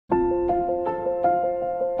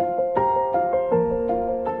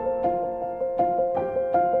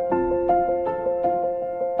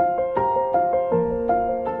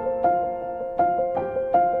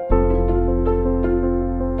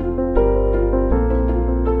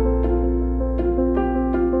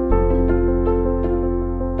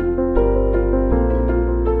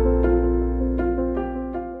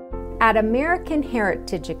At American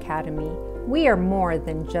Heritage Academy, we are more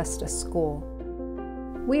than just a school.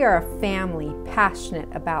 We are a family passionate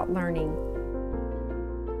about learning.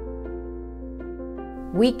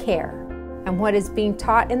 We care, and what is being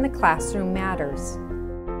taught in the classroom matters.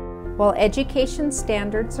 While education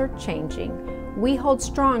standards are changing, we hold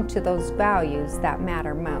strong to those values that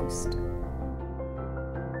matter most.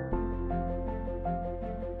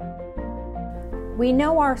 We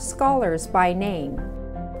know our scholars by name.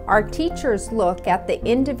 Our teachers look at the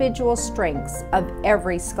individual strengths of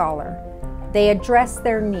every scholar. They address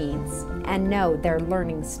their needs and know their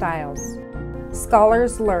learning styles.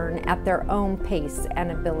 Scholars learn at their own pace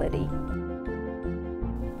and ability.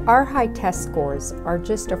 Our high test scores are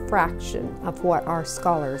just a fraction of what our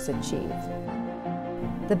scholars achieve.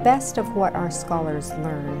 The best of what our scholars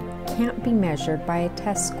learn can't be measured by a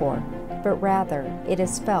test score, but rather it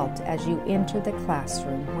is felt as you enter the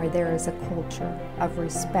classroom where there is a culture of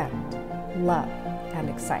respect, love, and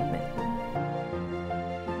excitement.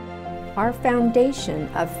 Our foundation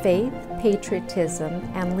of faith, patriotism,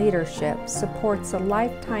 and leadership supports a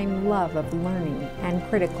lifetime love of learning and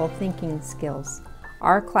critical thinking skills.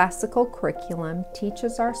 Our classical curriculum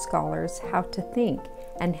teaches our scholars how to think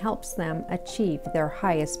and helps them achieve their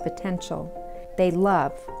highest potential. They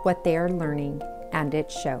love what they are learning, and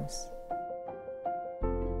it shows.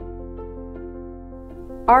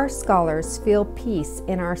 Our scholars feel peace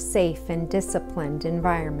in our safe and disciplined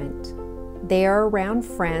environment. They are around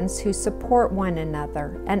friends who support one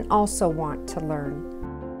another and also want to learn.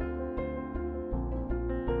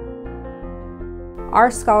 Our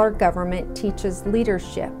scholar government teaches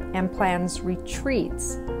leadership and plans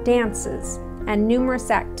retreats, dances, and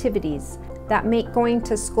numerous activities that make going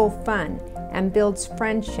to school fun and builds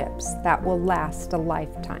friendships that will last a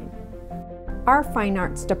lifetime. Our Fine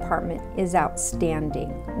Arts Department is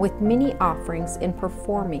outstanding, with many offerings in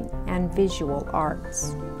performing and visual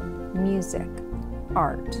arts. Music,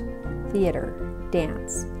 art, theater,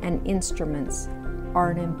 dance, and instruments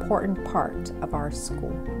are an important part of our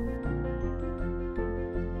school.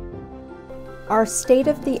 Our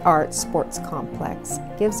state-of-the-art sports complex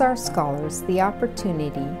gives our scholars the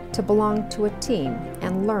opportunity to belong to a team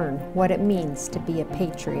and learn what it means to be a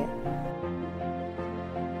patriot.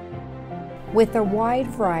 With a wide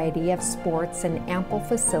variety of sports and ample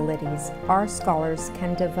facilities, our scholars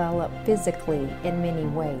can develop physically in many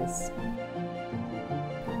ways.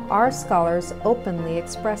 Our scholars openly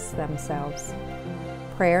express themselves.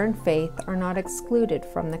 Prayer and faith are not excluded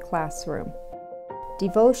from the classroom.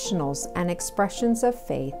 Devotionals and expressions of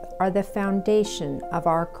faith are the foundation of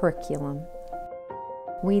our curriculum.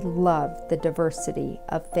 We love the diversity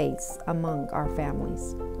of faiths among our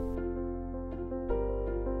families.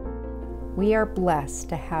 We are blessed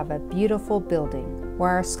to have a beautiful building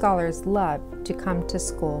where our scholars love to come to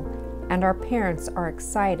school, and our parents are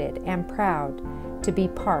excited and proud to be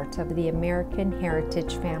part of the American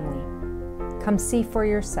Heritage family. Come see for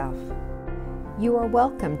yourself. You are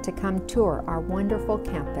welcome to come tour our wonderful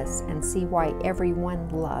campus and see why everyone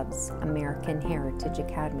loves American Heritage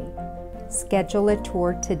Academy. Schedule a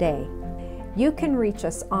tour today. You can reach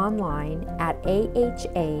us online at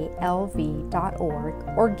ahalv.org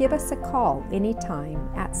or give us a call anytime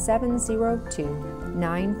at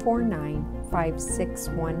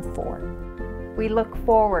 702-949-5614. We look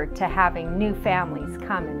forward to having new families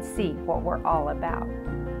come and see what we're all about.